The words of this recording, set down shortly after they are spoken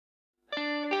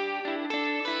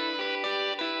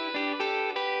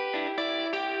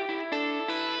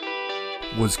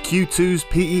Was Q2's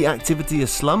PE activity a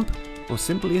slump or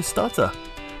simply a stutter?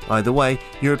 Either way,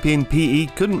 European PE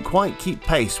couldn't quite keep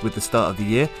pace with the start of the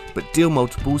year, but deal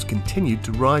multiples continued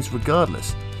to rise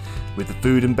regardless. With the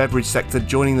food and beverage sector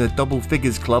joining the double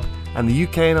figures club and the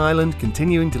UK and Ireland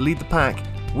continuing to lead the pack,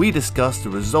 we discussed the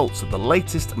results of the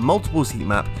latest multiples heat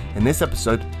map in this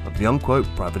episode of the Unquote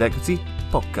Private Equity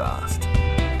Podcast.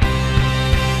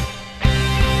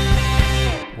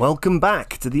 Welcome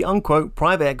back to the Unquote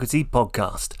Private Equity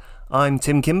Podcast. I'm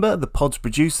Tim Kimber, the pod's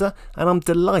producer, and I'm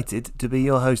delighted to be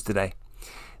your host today.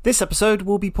 This episode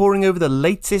will be poring over the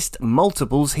latest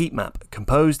multiples heat map,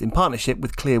 composed in partnership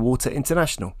with Clearwater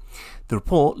International. The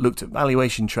report looked at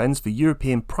valuation trends for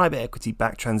European private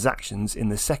equity-backed transactions in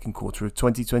the second quarter of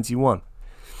 2021.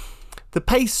 The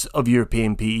pace of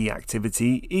European PE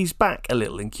activity eased back a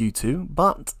little in Q2,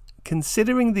 but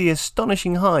considering the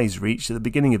astonishing highs reached at the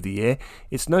beginning of the year,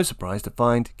 it's no surprise to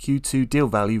find Q2 deal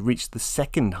value reached the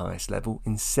second highest level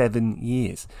in 7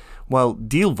 years, while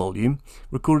deal volume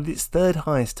recorded its third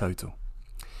highest total.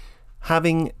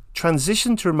 Having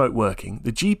transitioned to remote working,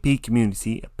 the GP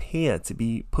community appear to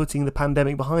be putting the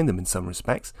pandemic behind them in some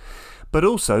respects, but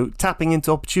also tapping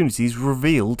into opportunities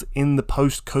revealed in the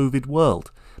post-COVID world,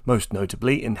 most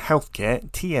notably in healthcare,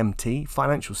 TMT,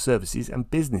 financial services and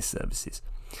business services.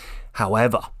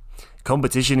 However,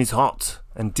 competition is hot,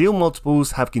 and deal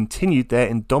multiples have continued their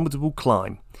indomitable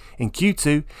climb. In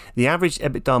Q2, the average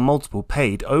EBITDA multiple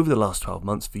paid over the last 12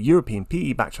 months for European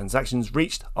PE-backed transactions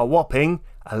reached a whopping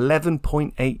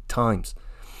 11.8 times,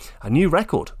 a new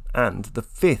record and the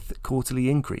fifth quarterly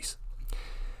increase.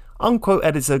 Unquote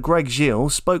editor Greg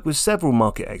Gilles spoke with several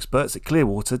market experts at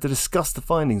Clearwater to discuss the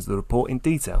findings of the report in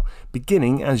detail,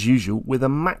 beginning as usual with a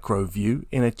macro view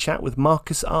in a chat with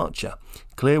Marcus Archer,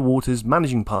 Clearwater's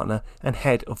managing partner and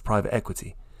head of private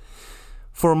equity.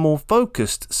 For a more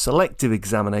focused, selective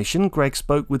examination, Greg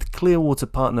spoke with Clearwater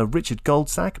partner Richard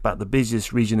Goldsack about the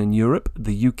busiest region in Europe,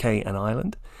 the UK and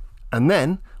Ireland, and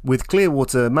then with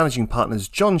Clearwater managing partners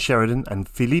John Sheridan and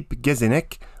Philippe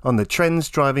Gezinek on the trends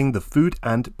driving the food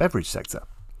and beverage sector.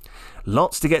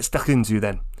 Lots to get stuck into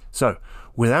then. So,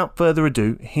 without further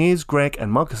ado, here's Greg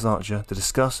and Marcus Archer to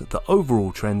discuss the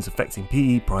overall trends affecting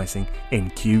PE pricing in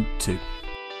Q2.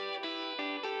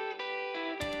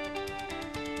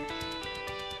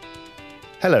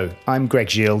 Hello, I'm Greg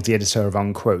Gilles, the editor of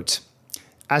Unquote.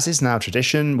 As is now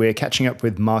tradition, we're catching up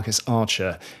with Marcus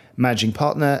Archer, managing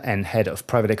partner and head of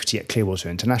private equity at Clearwater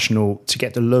International, to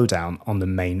get the lowdown on the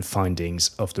main findings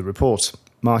of the report.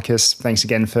 Marcus, thanks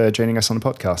again for joining us on the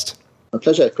podcast. My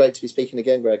pleasure. Great to be speaking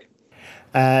again, Greg.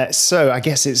 So I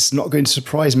guess it's not going to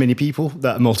surprise many people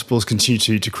that multiples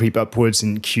continue to creep upwards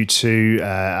in Q2.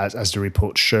 As the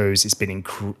report shows, it's been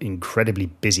incredibly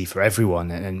busy for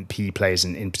everyone, and PE players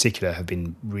in particular have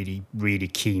been really, really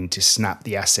keen to snap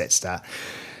the assets that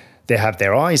they have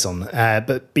their eyes on.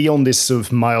 But beyond this sort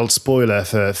of mild spoiler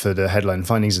for the headline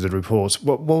findings of the report,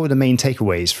 what were the main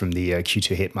takeaways from the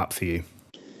Q2 hit map for you?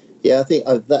 Yeah, I think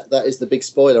that is the big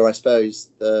spoiler, I suppose.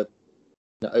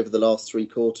 Over the last 3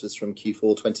 quarters from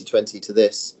Q4 2020 to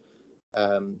this,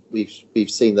 we've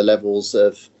seen the levels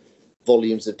of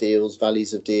volumes of deals,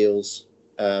 values of deals,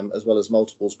 as well as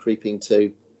multiples creeping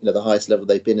to the highest level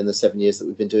they've been in the 7 years that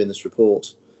we've been doing this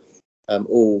report.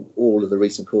 All of the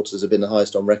recent quarters have been the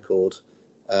highest on record,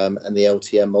 and the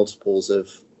LTM multiples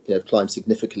have climbed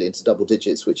significantly into double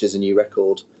digits, which is a new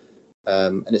record.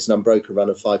 And it's an unbroken run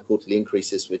of 5 quarterly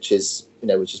increases, which is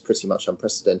pretty much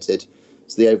unprecedented.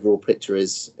 So the overall picture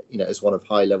is one of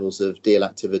high levels of deal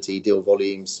activity, deal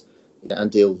volumes, and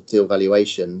deal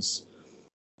valuations.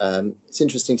 It's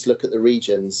interesting to look at the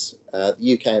regions.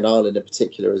 The UK and Ireland in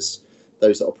particular, as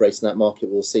those that operate in that market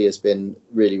will see, has been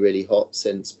really, really hot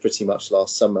since pretty much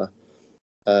last summer.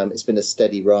 It's been a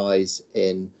steady rise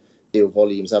in deal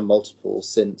volumes and multiples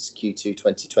since Q2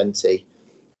 2020.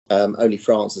 Only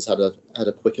France has had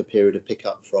a quicker period of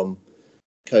pickup from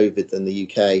COVID than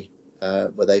the UK,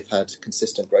 where they've had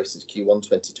consistent growth since Q1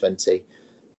 2020.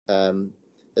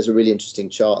 There's a really interesting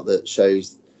chart that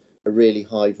shows a really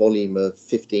high volume of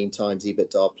 15 times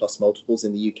EBITDA plus multiples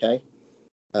in the UK.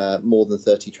 More than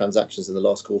 30 transactions in the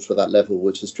last quarter of that level,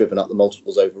 which has driven up the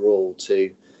multiples overall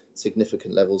to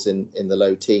significant levels in the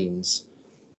low teens.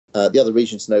 The other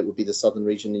region to note would be the southern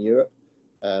region in Europe,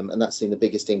 and that's seen the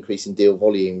biggest increase in deal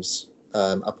volumes,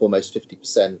 up almost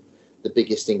 50%, the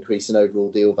biggest increase in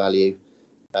overall deal value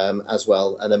as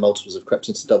well, and then multiples have crept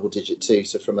into double digit too.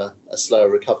 So from a slower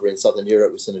recovery in southern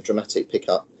Europe, we've seen a dramatic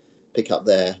pickup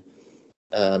there.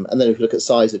 And then if you look at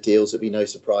size of deals, it'd be no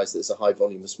surprise that there's a high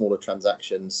volume of smaller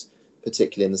transactions,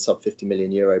 particularly in the sub 50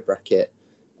 million euro bracket,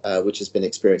 which has been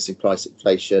experiencing price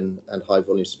inflation and high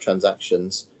volumes of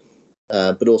transactions.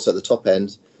 But also at the top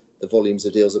end, the volumes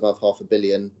of deals above £500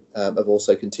 million have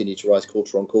also continued to rise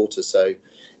quarter on quarter. So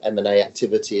M&A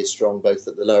activity is strong both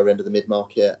at the lower end of the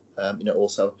mid-market,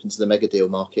 also up into the mega deal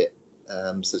market.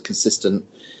 So consistent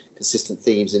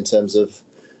themes in terms of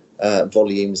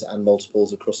volumes and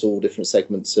multiples across all different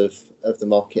segments of the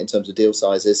market in terms of deal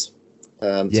sizes.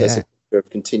 So it's a picture of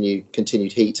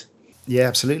continued heat. Yeah,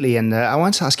 absolutely. And I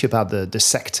want to ask you about the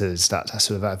sectors that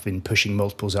sort of have been pushing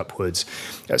multiples upwards.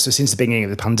 So since the beginning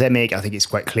of the pandemic, I think it's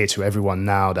quite clear to everyone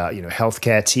now that,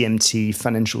 healthcare, TMT,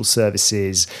 financial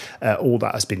services, all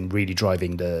that has been really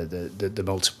driving the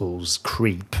multiples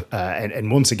creep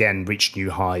and once again reached new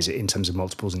highs in terms of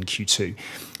multiples in Q2.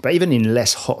 But even in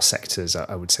less hot sectors,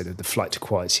 I would say that the flight to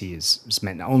quality has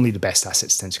meant that only the best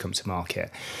assets tend to come to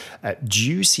market. Do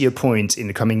you see a point in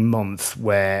the coming month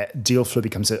where deal flow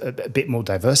becomes a bit more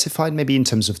diversified, maybe in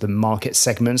terms of the market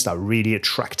segments that are really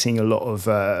attracting a lot of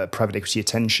private equity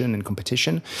attention and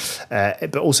competition,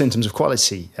 but also in terms of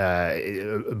quality,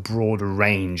 a broader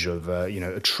range of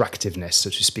attractiveness,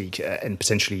 so to speak, and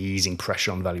potentially easing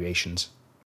pressure on valuations?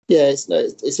 Yeah,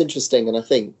 it's interesting, and I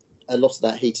think a lot of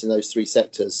that heat in those three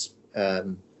sectors.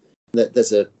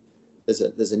 There's a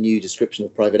new description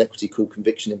of private equity called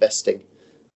conviction investing.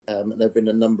 And there have been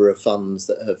a number of funds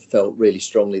that have felt really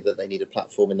strongly that they need a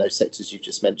platform in those sectors you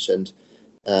just mentioned,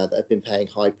 that have been paying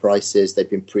high prices, they've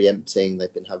been preempting,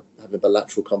 they've been having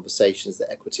bilateral conversations,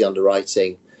 they're equity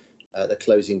underwriting, they're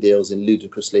closing deals in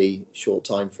ludicrously short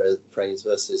time frames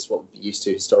versus what we're used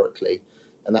to historically.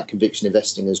 And that conviction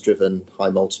investing has driven high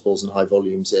multiples and high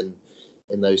volumes in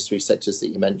those three sectors that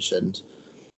you mentioned.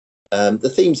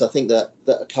 The themes I think that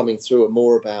are coming through are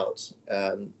more about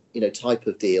type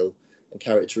of deal and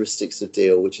characteristics of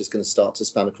deal, which is going to start to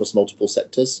span across multiple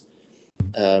sectors.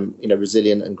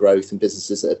 Resilient and growth and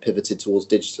businesses that have pivoted towards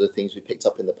digital are things we picked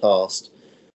up in the past.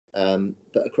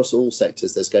 But across all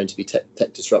sectors, there's going to be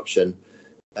tech disruption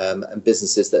and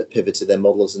businesses that have pivoted their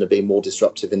models and are being more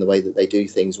disruptive in the way that they do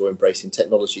things or embracing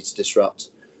technology to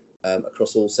disrupt.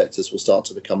 Across all sectors will start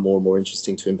to become more and more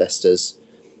interesting to investors.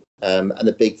 And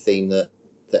the big theme that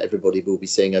everybody will be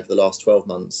seeing over the last 12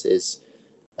 months is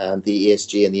the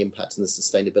ESG and the impact and the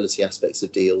sustainability aspects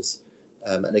of deals.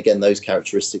 And again, those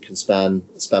characteristics can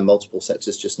span multiple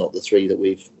sectors, just not the three that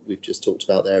we've just talked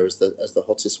about there as the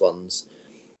hottest ones.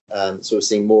 So we're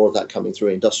seeing more of that coming through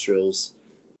industrials,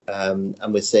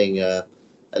 and we're seeing at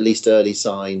least early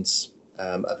signs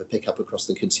of a pickup across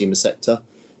the consumer sector.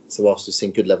 So whilst we've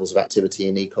seen good levels of activity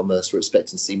in e-commerce, we're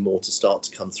expecting to see more to start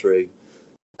to come through,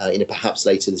 perhaps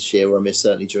later this year, or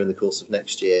certainly during the course of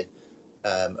next year,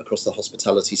 across the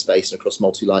hospitality space and across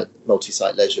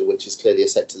multi-site leisure, which is clearly a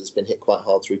sector that's been hit quite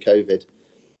hard through COVID.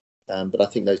 But I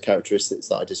think those characteristics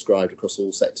that I described across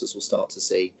all sectors will start to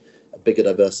see a bigger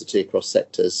diversity across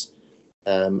sectors.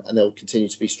 And there'll continue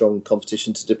to be strong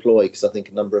competition to deploy, because I think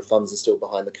a number of funds are still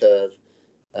behind the curve,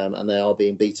 and they are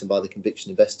being beaten by the conviction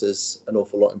investors an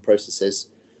awful lot in processes.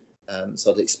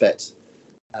 So I'd expect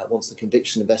once the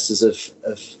conviction investors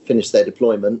have finished their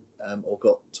deployment or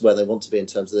got to where they want to be in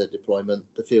terms of their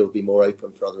deployment, the field will be more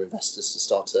open for other investors to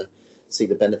start to see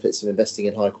the benefits of investing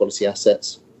in high quality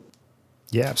assets.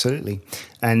 Yeah, absolutely.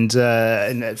 And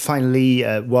finally,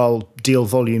 while deal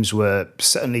volumes were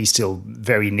certainly still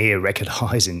very near record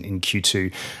highs in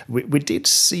Q2, we did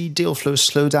see deal flow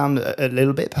slow down a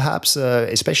little bit, perhaps,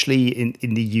 especially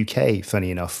in the UK,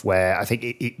 funny enough, where I think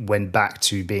it went back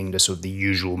to being the sort of the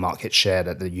usual market share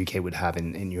that the UK would have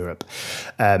in Europe.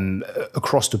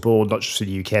 Across the board, not just for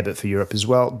the UK, but for Europe as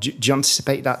well. Do you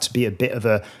anticipate that to be a bit of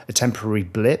a temporary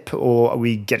blip, or are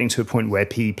we getting to a point where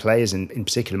PE players in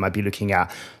particular might be looking at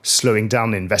slowing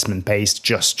down the investment pace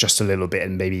just a little bit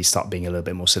and maybe start being a little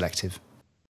bit more selective?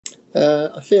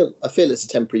 I feel it's a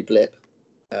temporary blip.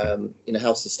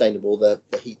 How sustainable the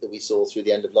heat that we saw through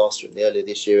the end of last year and the earlier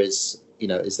this year is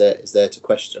there to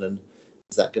question, and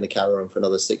is that going to carry on for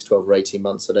another 6, 12 or 18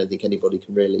 months? I don't think anybody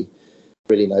can really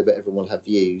know, but everyone will have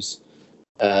views.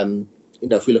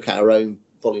 If we look at our own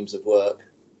volumes of work,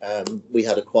 we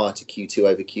had a quieter Q2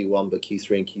 over Q1, but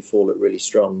Q3 and Q4 look really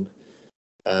strong.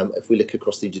 If we look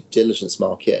across the due diligence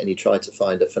market and you try to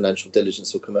find a financial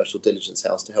diligence or commercial diligence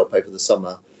house to help over the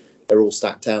summer, they're all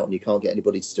stacked out and you can't get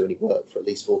anybody to do any work for at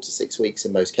least 4 to 6 weeks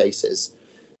in most cases.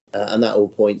 And that all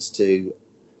points to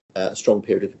a strong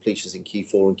period of completions in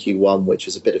Q4 and Q1, which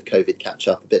is a bit of COVID catch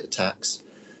up, a bit of tax.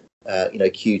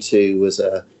 Q2 was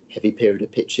a heavy period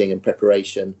of pitching and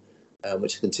preparation,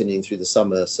 which is continuing through the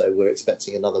summer. So we're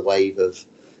expecting another wave of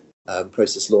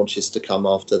process launches to come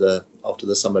after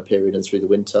the summer period and through the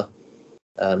winter.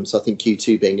 So I think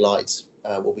Q2 being light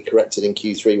will be corrected in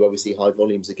Q3, where we see high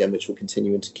volumes again, which will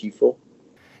continue into Q4.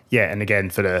 Yeah, and again,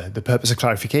 for the purpose of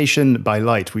clarification, by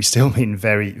light we still mean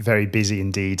very, very busy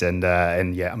indeed, and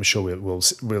yeah, I'm sure we'll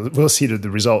see the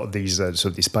result of these sort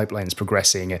of these pipelines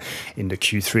progressing in the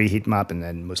Q3 heat map, and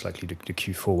then most likely the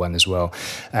Q4 one as well.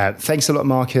 Thanks a lot,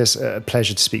 Marcus. A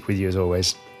pleasure to speak with you as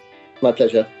always. My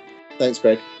pleasure. Thanks,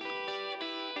 Greg.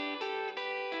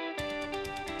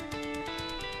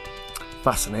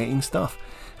 Fascinating stuff.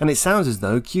 And it sounds as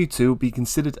though Q2 will be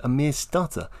considered a mere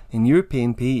stutter in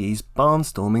European PE's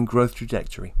barnstorming growth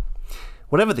trajectory.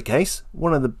 Whatever the case,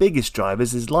 one of the biggest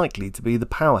drivers is likely to be the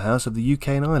powerhouse of the UK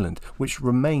and Ireland, which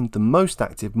remained the most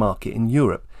active market in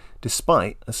Europe,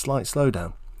 despite a slight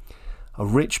slowdown. A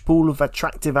rich pool of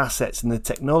attractive assets in the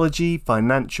technology,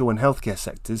 financial and healthcare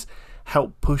sectors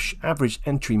helped push average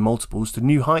entry multiples to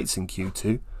new heights in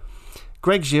Q2.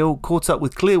 Greg Gilles caught up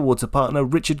with Clearwater partner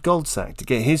Richard Goldsack to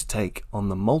get his take on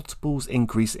the multiples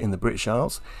increase in the British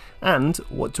Isles and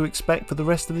what to expect for the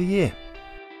rest of the year.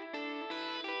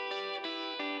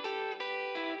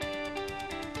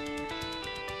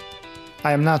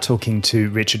 I am now talking to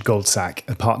Richard Goldsack,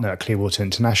 a partner at Clearwater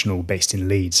International based in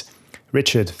Leeds.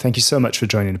 Richard, thank you so much for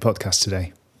joining the podcast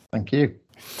today. Thank you.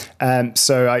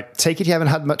 So I take it you haven't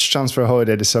had much chance for a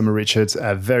holiday this summer, Richard.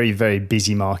 A very, very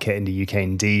busy market in the UK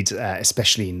indeed,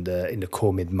 especially in the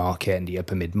core mid-market and the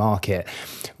upper mid-market.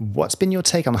 What's been your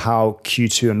take on how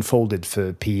Q2 unfolded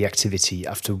for PE activity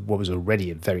after what was already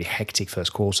a very hectic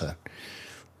first quarter?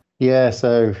 Yeah,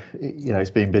 so, it's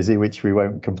been busy, which we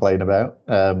won't complain about.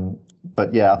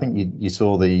 But yeah, I think you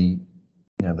saw I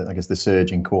guess the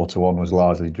surge in quarter one was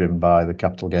largely driven by the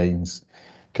capital gains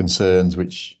concerns,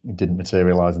 which didn't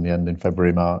materialise in the end in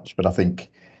February, March. But I think,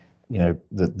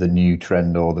 the new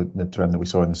trend, or the trend that we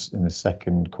saw in the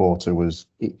second quarter, was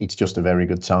it's just a very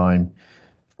good time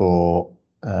for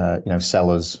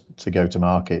sellers to go to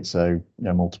market. So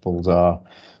multiples are,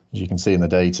 as you can see in the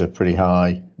data, pretty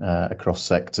high across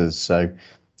sectors. So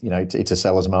it's a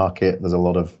seller's market. There's a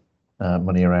lot of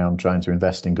money around trying to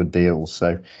invest in good deals.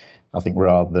 So I think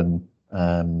rather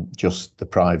than just the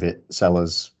private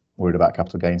sellers worried about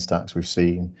capital gains tax, we've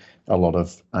seen a lot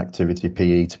of activity,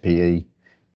 PE to PE,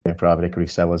 private equity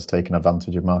sellers taking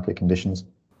advantage of market conditions.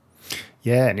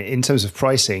 Yeah, and in terms of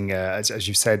pricing, as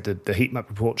you said, the Heatmap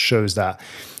report shows that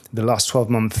the last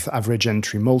 12-month average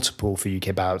entry multiple for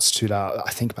UK bouts stood out,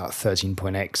 I think, about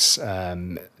 13.x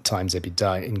times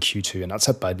EBITDA in Q2, and that's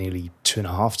up by nearly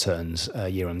 2.5 turns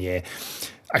year on year,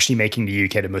 actually making the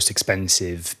UK the most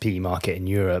expensive PE market in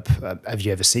Europe. Have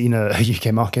you ever seen a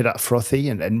UK market that frothy?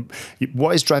 And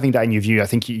what is driving that in your view? I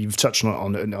think you've touched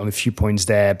on a few points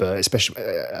there, but especially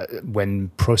when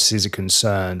processes are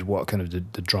concerned, what are kind of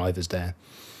the drivers there?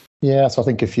 Yeah, so I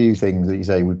think a few things that you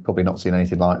say, we've probably not seen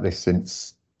anything like this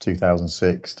since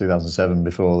 2006, 2007,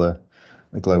 before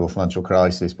the global financial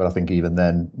crisis. But I think even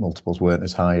then multiples weren't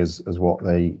as high as what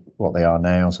they are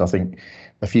now. So I think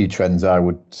a few trends I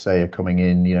would say are coming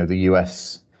in. The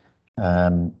US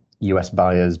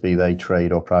buyers, be they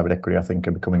trade or private equity, I think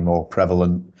are becoming more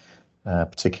prevalent,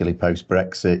 particularly post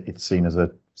Brexit. It's seen as a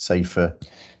safer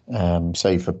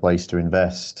place to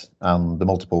invest, and the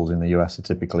multiples in the US are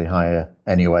typically higher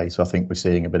anyway. So I think we're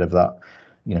seeing a bit of that,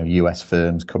 US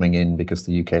firms coming in because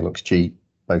the UK looks cheap,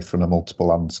 both from a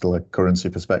multiple and still a currency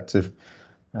perspective.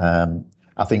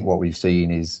 I think what we've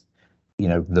seen is,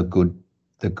 the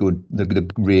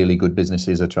really good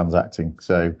businesses are transacting.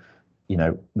 So,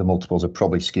 the multiples are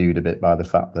probably skewed a bit by the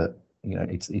fact that,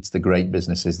 it's the great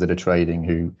businesses that are trading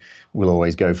who will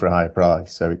always go for a higher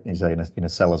price. So in a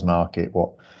seller's market,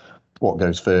 what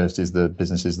goes first is the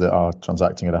businesses that are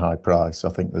transacting at a high price. So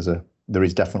I think there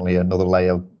is definitely another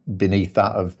layer beneath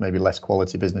that of maybe less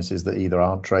quality businesses that either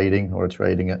aren't trading or are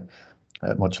trading at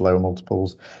much lower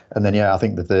multiples. And then, I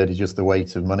think the third is just the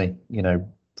weight of money,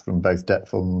 from both debt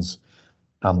funds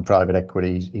and private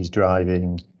equity is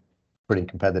driving pretty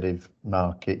competitive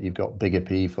market. You've got bigger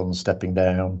PE funds stepping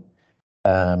down,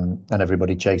 and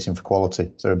everybody chasing for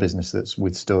quality. So a business that's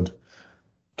withstood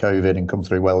COVID and come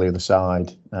through well the other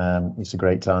side, it's a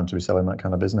great time to be selling that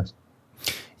kind of business.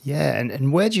 Yeah,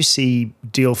 and where do you see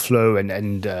deal flow and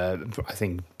I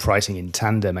think pricing in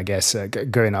tandem, I guess,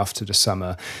 going after the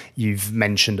summer? You've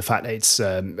mentioned the fact that it's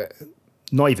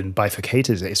not even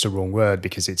bifurcated, it's the wrong word,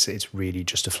 because it's really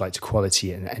just a flight to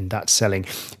quality and that's selling.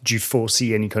 Do you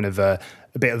foresee any kind of a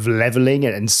bit of leveling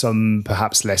and some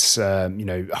perhaps less,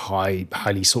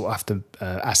 highly sought after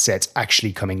assets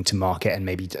actually coming to market and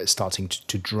maybe starting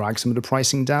to drag some of the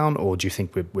pricing down? Or do you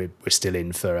think we're still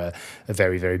in for a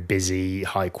very, very busy,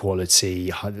 high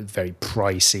quality, very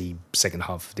pricey second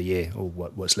half of the year, or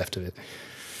what's left of it?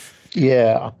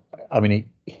 Yeah, I mean,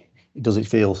 does it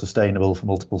feel sustainable for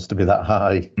multiples to be that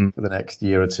high for the next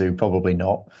year or two? Probably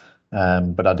not.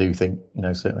 But I do think,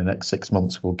 certainly the next 6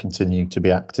 months will continue to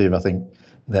be active. I think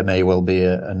there may well be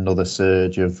another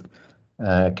surge of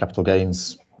capital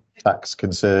gains tax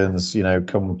concerns,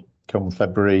 come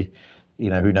February.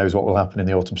 Who knows what will happen in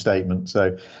the autumn statement.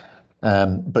 So,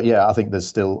 but yeah, I think there's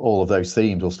still all of those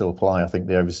themes will still apply. I think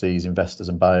the overseas investors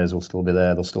and buyers will still be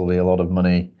there. There'll still be a lot of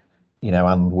money,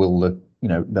 and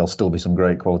there'll still be some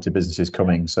great quality businesses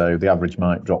coming. So the average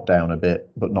might drop down a bit,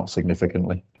 but not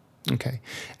significantly. Okay.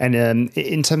 And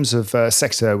in terms of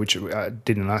sector, which I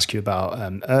didn't ask you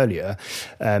about earlier,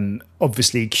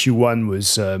 obviously Q1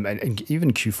 was, and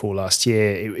even Q4 last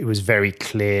year, it was very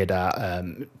clear that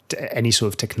any sort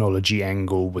of technology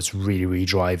angle was really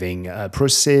driving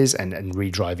processes and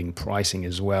redriving pricing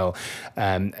as well.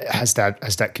 Has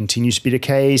that continued to be the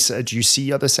case? Do you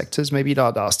see other sectors maybe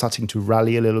that are starting to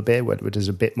rally a little bit, where there's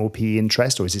a bit more PE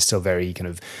interest, or is it still very kind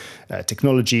of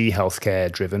technology, healthcare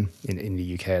driven in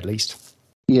the UK at least?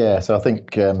 Yeah, so I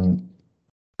think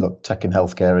look, tech and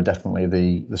healthcare are definitely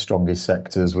the strongest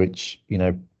sectors, which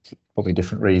probably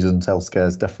different reasons. Healthcare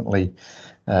is definitely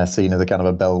seen as a kind of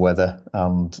a bellwether,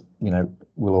 and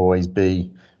will always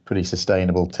be pretty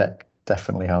sustainable. Tech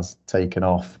definitely has taken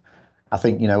off. I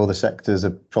think other sectors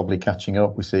are probably catching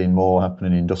up. We're seeing more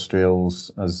happening in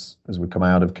industrials as we come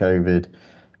out of COVID.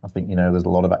 I think there's a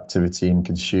lot of activity in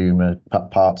consumer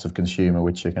parts of consumer,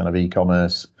 which are kind of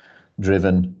e-commerce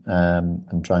driven,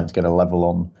 and trying to get a level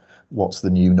on what's the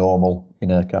new normal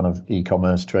in a kind of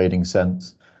e-commerce trading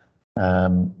sense.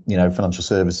 Financial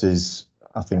services,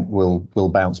 I think will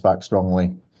bounce back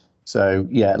strongly. So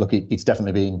yeah, look, it's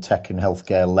definitely been tech and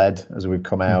healthcare led as we've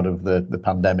come out of the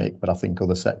pandemic, but I think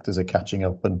other sectors are catching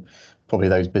up, and probably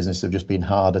those businesses have just been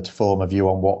harder to form a view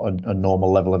on what a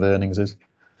normal level of earnings is.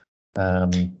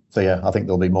 So yeah, I think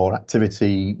there'll be more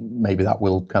activity. Maybe that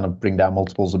will kind of bring down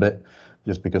multiples a bit,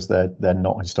 just because they're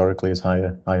not historically as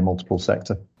high a multiple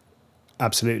sector.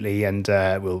 Absolutely, and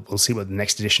we'll see what the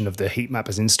next edition of the Heatmap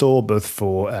is in store, both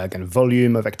for kind of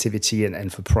volume of activity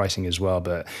and for pricing as well.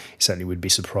 But it certainly would be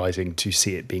surprising to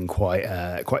see it being quite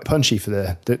punchy for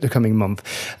the coming month.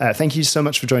 Thank you so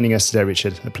much for joining us today,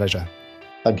 Richard. A pleasure.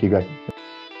 Thank you, Greg.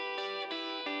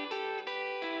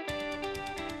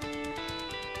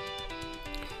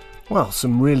 Well,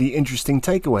 some really interesting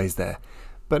takeaways there.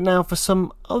 But now for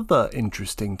some other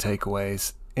interesting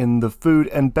takeaways in the food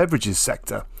and beverages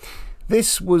sector.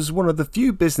 This was one of the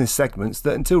few business segments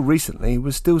that until recently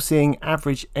was still seeing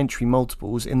average entry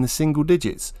multiples in the single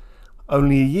digits.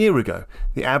 Only a year ago,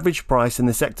 the average price in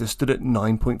the sector stood at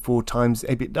 9.4 times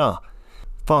EBITDA.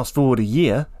 Fast forward a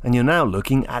year, and you're now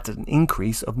looking at an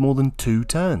increase of more than 2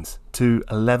 turns to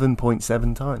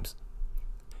 11.7 times.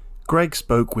 Greg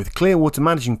spoke with Clearwater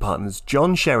managing partners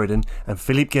John Sheridan and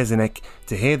Philippe Gezenek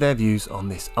to hear their views on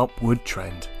this upward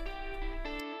trend.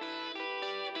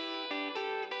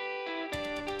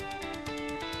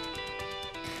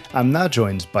 I'm now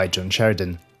joined by John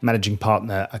Sheridan, managing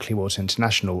partner at Clearwater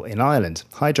International in Ireland.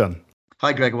 Hi, John.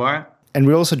 Hi, Gregoire. And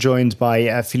we're also joined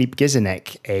by Philippe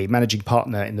Gezenek, a managing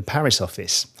partner in the Paris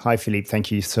office. Hi, Philippe.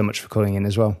 Thank you so much for calling in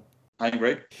as well. Hi,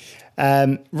 Greg.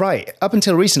 Right. Up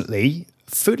until recently,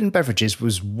 food and beverages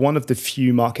was one of the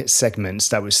few market segments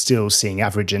that was still seeing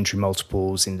average entry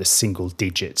multiples in the single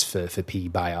digits for PE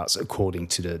buyouts, according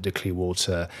to the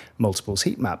Clearwater multiples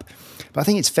heat map. But I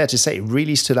think it's fair to say it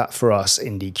really stood out for us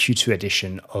in the Q2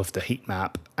 edition of the heat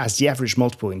map, as the average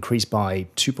multiple increased by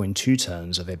 2.2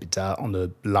 turns of EBITDA on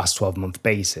the last 12-month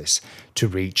basis to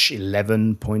reach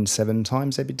 11.7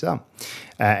 times EBITDA.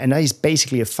 And that is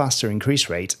basically a faster increase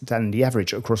rate than the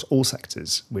average across all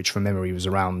sectors, which from memory was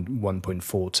around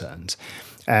 1.4 turns.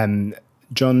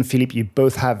 John, Philippe, you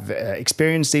both have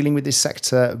experience dealing with this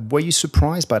sector. Were you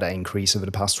surprised by that increase over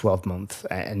the past 12 months?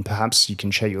 And perhaps you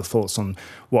can share your thoughts on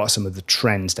what are some of the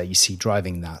trends that you see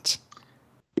driving that?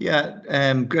 Yeah,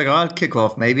 Greg, I'll kick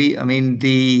off maybe. I mean,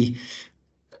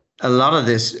 a lot of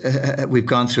this, we've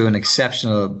gone through an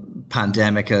exceptional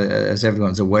pandemic, as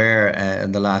everyone's aware,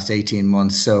 in the last 18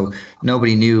 months. So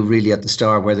nobody knew really at the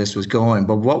start where this was going.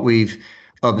 But what we've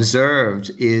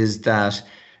observed is that,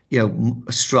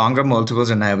 stronger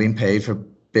multiples are now being paid for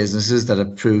businesses that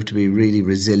have proved to be really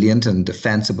resilient and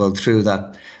defensible through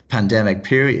that pandemic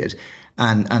period.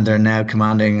 And they're now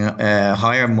commanding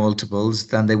higher multiples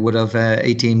than they would have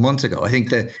 18 months ago. I think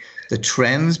the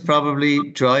trends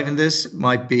probably driving this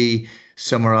might be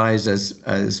summarized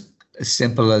as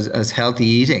simple as healthy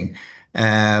eating.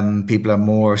 People are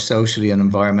more socially and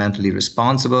environmentally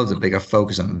responsible. There's a bigger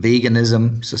focus on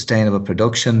veganism, sustainable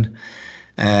production,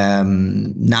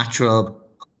 natural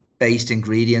based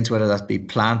ingredients, whether that be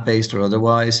plant-based or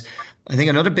otherwise. I think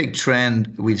another big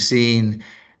trend we've seen,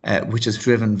 which has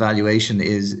driven valuation,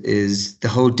 is the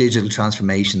whole digital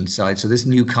transformation side. So this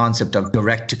new concept of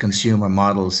direct-to-consumer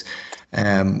models,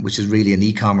 which is really an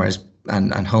e-commerce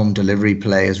and home delivery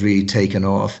play, has really taken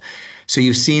off. So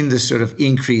you've seen this sort of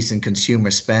increase in consumer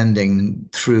spending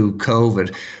through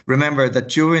COVID. Remember that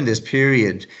during this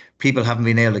period, people haven't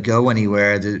been able to go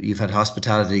anywhere. You've had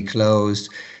hospitality closed.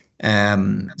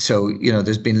 So,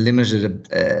 there's been limited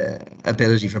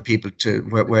ability for people to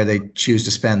where they choose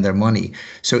to spend their money.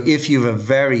 So if you have a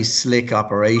very slick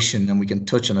operation, and we can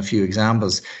touch on a few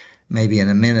examples maybe in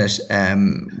a minute,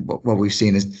 what we've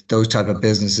seen is those type of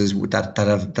businesses that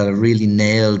have really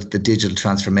nailed the digital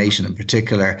transformation in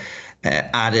particular,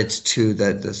 added to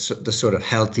the sort of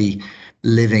healthy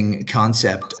living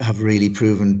concept, have really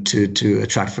proven to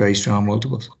attract very strong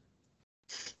multiples.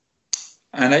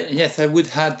 And I would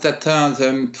add that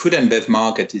the food and bev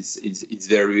market is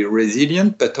very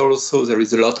resilient, but also there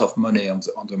is a lot of money on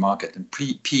the market, and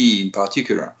PE in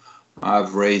particular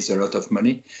have raised a lot of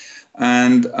money.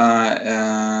 And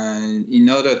in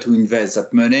order to invest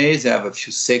that money, they have a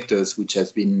few sectors which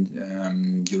has been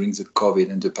during the COVID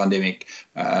and the pandemic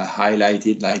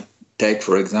highlighted, like tech,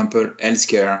 for example,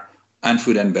 healthcare, and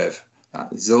food and bev.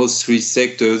 Those three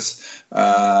sectors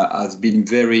has been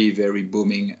very, very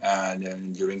booming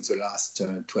during the last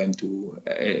 20 to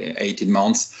 18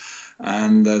 months.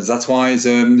 And that's why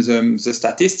the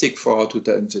statistic for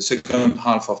the second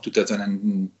half of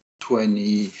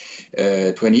 2020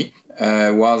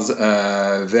 was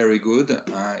very good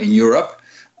in Europe,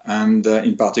 and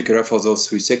in particular for those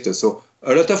three sectors. So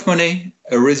a lot of money,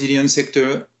 a resilient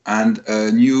sector, and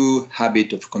a new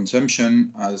habit of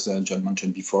consumption, as John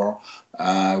mentioned before,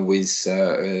 with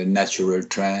a natural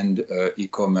trend,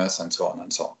 e-commerce, and so on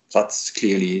and so on. That's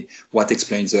clearly what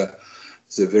explains the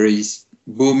very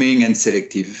booming and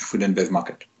selective food and bev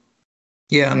market.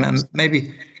 Yeah, and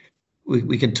maybe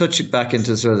we can touch it back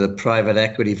into sort of the private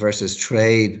equity versus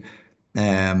trade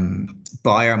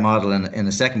buyer model in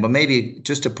a second, but maybe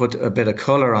just to put a bit of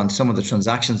color on some of the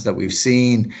transactions that we've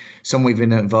seen. Some we've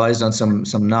been advised on,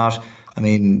 some not. I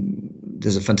mean,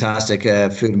 there's a fantastic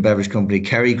food and beverage company,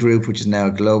 Kerry Group, which is now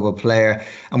a global player,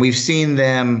 and we've seen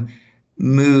them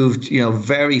moved,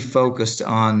 very focused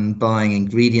on buying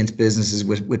ingredients businesses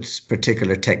with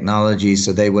particular technologies.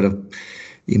 So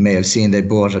you may have seen they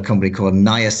bought a company called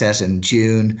Niacet in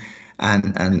June,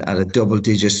 and at a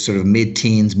double-digit sort of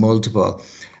mid-teens multiple.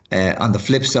 On the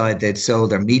flip side, they'd sold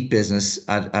their meat business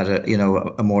at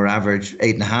a more average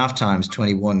 8.5 times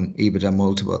 21 EBITDA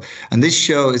multiple. And this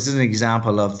is an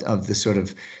example of the sort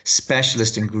of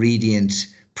specialist ingredient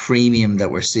premium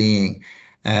that we're seeing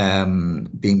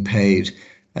being paid.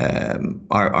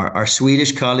 Our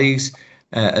Swedish colleagues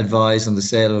advised on the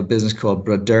sale of a business called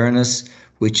Brödernes,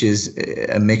 which is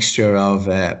a mixture of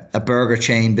a burger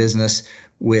chain business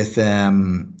with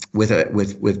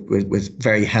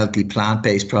very healthy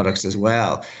plant-based products as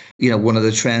well. One of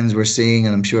the trends we're seeing,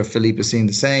 and I'm sure Philippe is seeing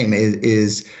the same,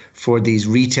 is for these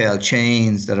retail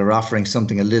chains that are offering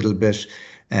something a little bit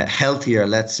healthier,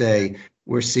 let's say.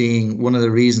 We're seeing one of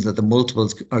the reasons that the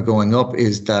multiples are going up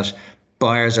is that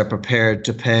buyers are prepared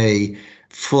to pay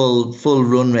full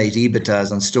run rate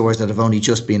EBITDAs on stores that have only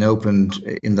just been opened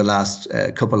in the last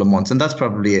couple of months. And that's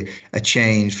probably a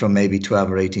change from maybe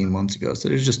 12 or 18 months ago. So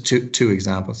there's just two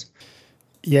examples.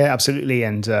 Yeah, absolutely.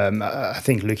 And I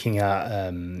think looking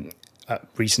at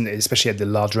recent, especially at the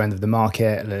larger end of the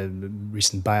market,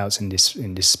 recent buyouts in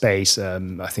this space,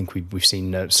 I think we've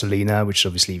seen Solina, which is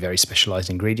obviously very specialized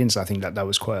ingredients. I think that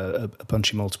was quite a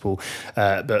punchy multiple,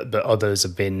 but others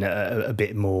have been a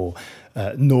bit more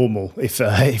normal,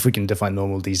 if we can define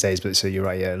normal these days. But so you're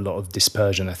right, a lot of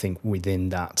dispersion, I think, within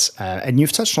that. And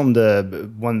you've touched on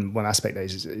the one aspect that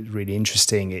is really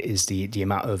interesting is the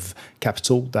amount of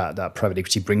capital that private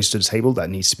equity brings to the table that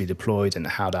needs to be deployed, and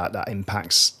how that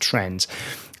impacts trends.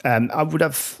 I would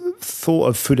have thought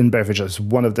of food and beverage as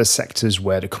one of the sectors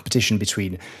where the competition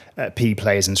between PE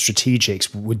players and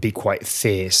strategics would be quite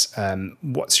fierce.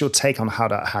 What's your take on how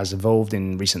that has evolved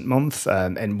in recent months,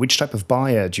 and which type of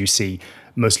buyer do you see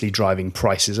mostly driving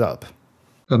prices up?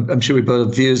 I'm sure we both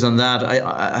have views on that.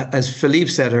 I, as Philippe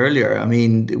said earlier, I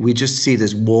mean, we just see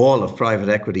this wall of private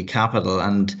equity capital,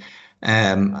 and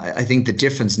I think the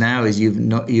difference now is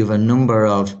you've a number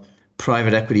of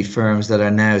private equity firms that are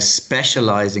now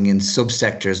specializing in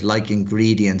subsectors like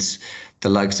ingredients, the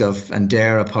likes of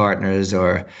Andera Partners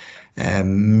or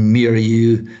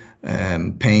Miriu,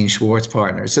 Payne Schwartz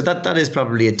Partners. So that is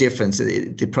probably a difference.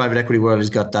 The private equity world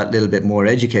has got that little bit more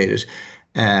educated.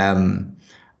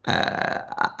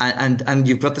 And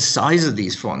you've got the size of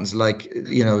these funds, like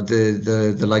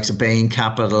the likes of Bain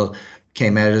Capital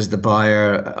came out as the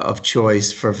buyer of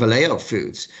choice for Vallejo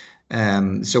Foods.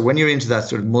 So when you're into that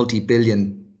sort of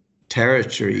multi-billion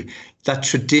territory, that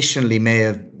traditionally may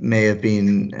have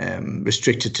been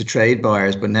restricted to trade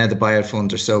buyers, but now the buyout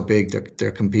funds are so big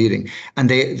they're competing. And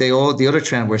the other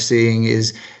trend we're seeing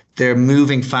is they're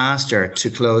moving faster to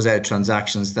close out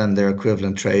transactions than their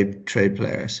equivalent trade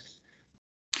players.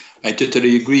 I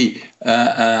totally agree.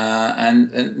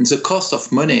 And the cost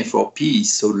of money for PE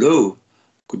is so low.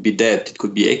 It could be debt, it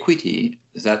could be equity,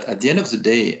 that at the end of the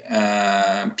day,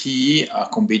 PE are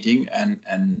competing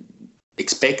and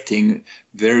expecting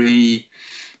very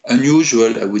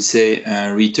unusual, I would say,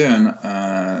 return.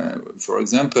 For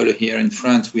example, here in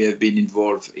France, we have been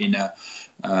involved in a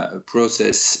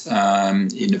process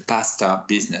in a pasta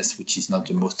business, which is not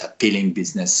the most appealing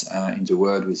business in the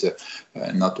world, with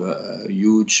not a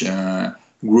huge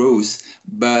growth.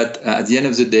 But at the end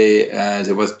of the day,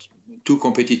 there was two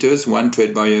competitors, one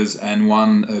trade buyers and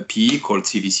one PE called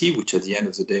CVC, which at the end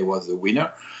of the day was the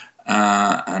winner.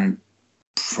 And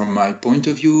from my point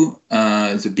of view,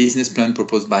 the business plan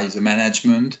proposed by the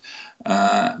management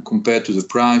compared to the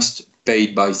price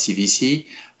paid by CVC,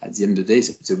 at the end of the day,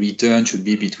 the return should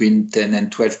be between 10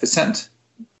 and 12%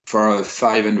 for a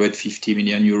 550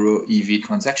 million euro EV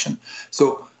transaction.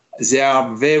 So they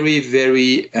are very,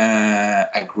 very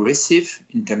aggressive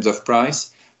in terms of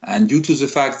price. And due to the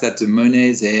fact that the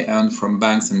money they earn from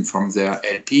banks and from their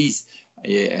LPs,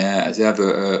 they have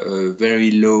a very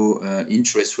low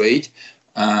interest rate.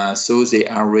 So they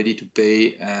are ready to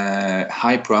pay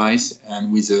high price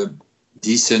and with a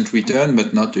decent return,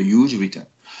 but not a huge return.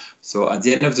 So at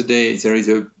the end of the day, there is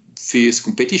a fierce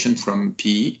competition from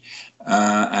PE.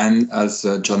 And as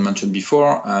John mentioned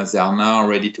before, they are now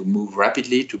ready to move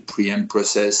rapidly to pre-empt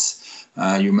process.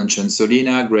 You mentioned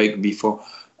Solina, Greg, before.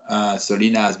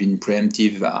 Solina has been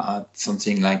preemptive at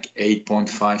something like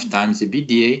 8.5 times the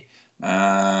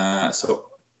EBITDA.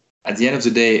 So at the end of the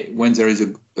day, when there is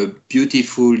a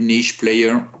beautiful niche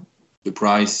player, the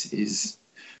price is,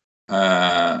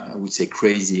 I would say,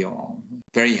 crazy or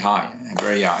very high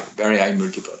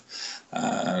multiple.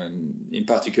 In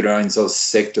particular in those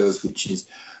sectors, which is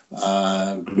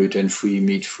gluten-free,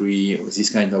 meat-free, this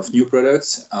kind of new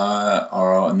products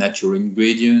or natural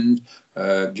ingredients,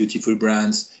 beautiful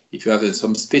brands. If you have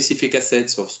some specific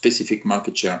assets or specific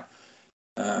market share,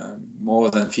 more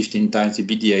than 15 times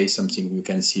EBITDA is something you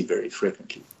can see very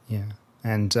frequently. Yeah,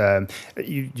 and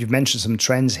you've mentioned some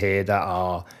trends here that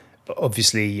are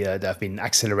obviously that have been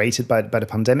accelerated by the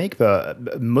pandemic,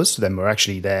 but most of them were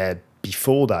actually there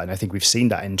before that, and I think we've seen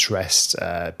that interest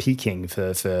peaking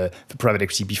for private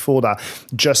equity before that.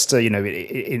 Just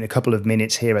in a couple of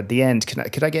minutes here at the end,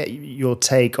 could I get your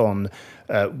take on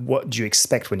what do you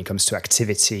expect when it comes to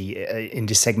activity in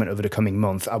this segment over the coming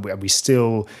month? Are we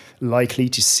still likely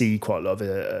to see quite a lot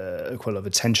of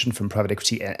attention from private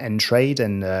equity and trade?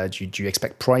 And do you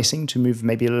expect pricing to move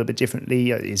maybe a little bit differently?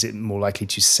 Is it more likely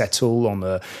to settle on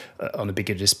a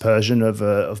bigger dispersion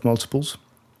of multiples?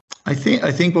 I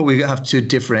think what we have to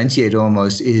differentiate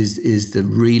almost is the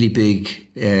really big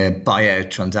buyout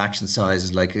transaction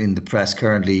sizes. Like in the press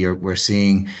currently, we're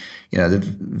seeing, the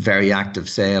very active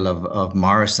sale of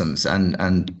Morrison's,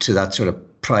 and to that sort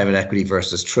of private equity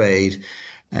versus trade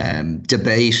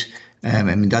debate. I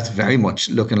mean, that's very much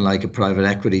looking like a private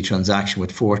equity transaction with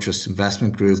Fortress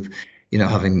Investment Group,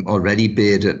 having already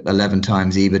bid at 11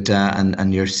 times EBITDA,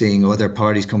 and you're seeing other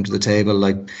parties come to the table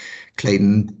like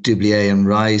Clayton, Dublier and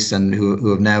Rice, and who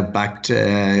have now got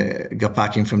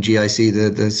backing from GIC,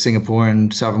 the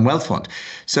Singaporean Sovereign Wealth Fund.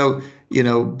 So,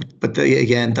 but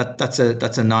again, that's a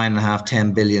 9.5,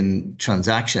 10 billion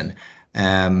transaction.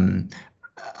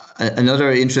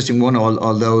 Another interesting one,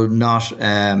 although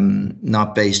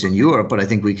not based in Europe, but I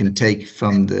think we can take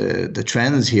from the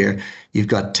trends here. You've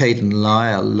got Tate &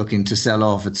 Lyle looking to sell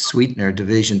off its sweetener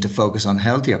division to focus on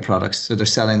healthier products. So they're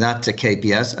selling that to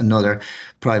KPS, another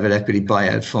private equity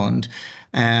buyout fund,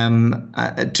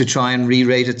 to try and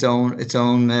re-rate its own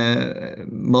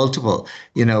multiple,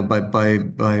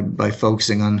 by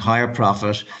focusing on higher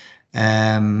profit,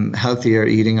 healthier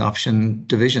eating option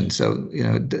division. So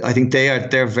I think they're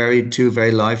two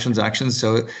very live transactions.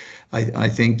 So I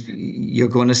think you're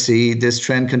going to see this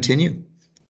trend continue.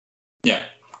 Yeah,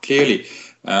 clearly,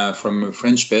 from a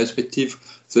French perspective,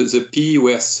 the PE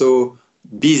were so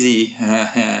busy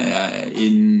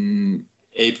in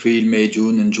April, May,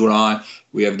 June, and July.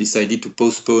 We have decided to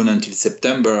postpone until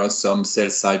September some sell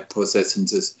side process in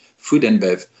this food and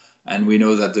bev. And we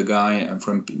know that the guy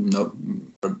from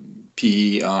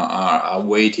PE are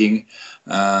waiting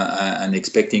and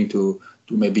expecting to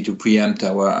maybe to preempt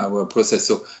our process.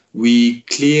 So we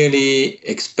clearly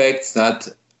expect that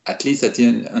at least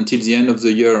until the end of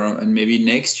the year and maybe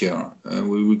next year,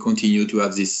 we will continue to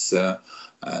have this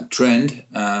trend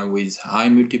with high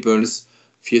multiples,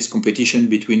 fierce competition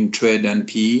between trade and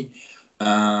PE,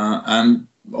 and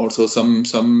also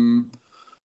some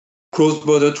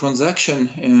cross-border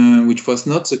transaction, which was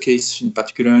not the case in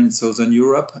particular in Southern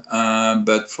Europe,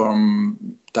 but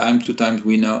from time to time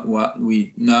we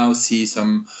now see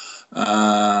some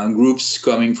groups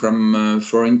coming from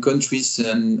foreign countries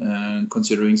and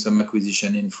considering some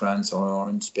acquisition in France or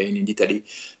in Spain, in Italy.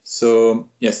 So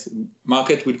yes,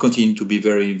 market will continue to be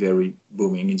very, very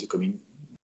booming in the coming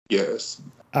years.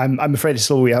 I'm afraid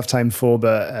it's all we have time for,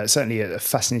 but certainly a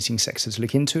fascinating sector to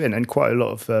look into and quite a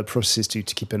lot of processes to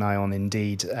keep an eye on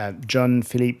indeed. John,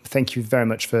 Philippe, thank you very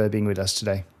much for being with us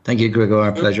today. Thank you, Gregor.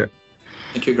 Our pleasure.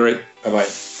 Thank you, Greg. Bye-bye.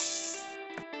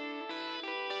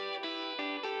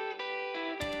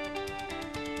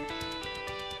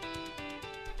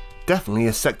 Definitely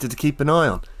a sector to keep an eye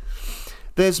on.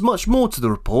 There's much more to the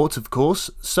report, of course,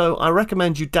 so I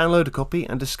recommend you download a copy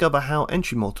and discover how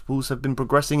entry multiples have been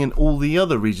progressing in all the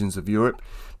other regions of Europe,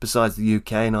 besides the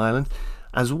UK and Ireland,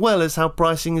 as well as how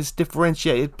pricing is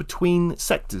differentiated between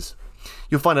sectors.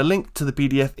 You'll find a link to the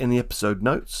PDF in the episode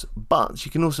notes, but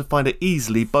you can also find it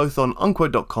easily both on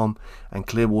unquote.com and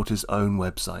Clearwater's own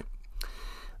website.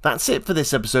 That's it for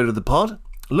this episode of the pod.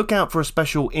 Look out for a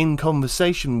special In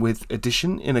Conversation With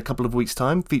edition in a couple of weeks'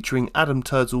 time featuring Adam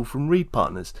Turtle from Reed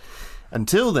Partners.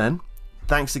 Until then,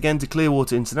 thanks again to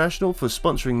Clearwater International for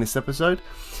sponsoring this episode,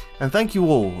 and thank you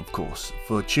all, of course,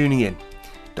 for tuning in.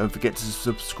 Don't forget to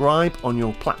subscribe on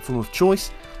your platform of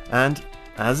choice, and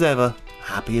as ever,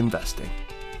 happy investing.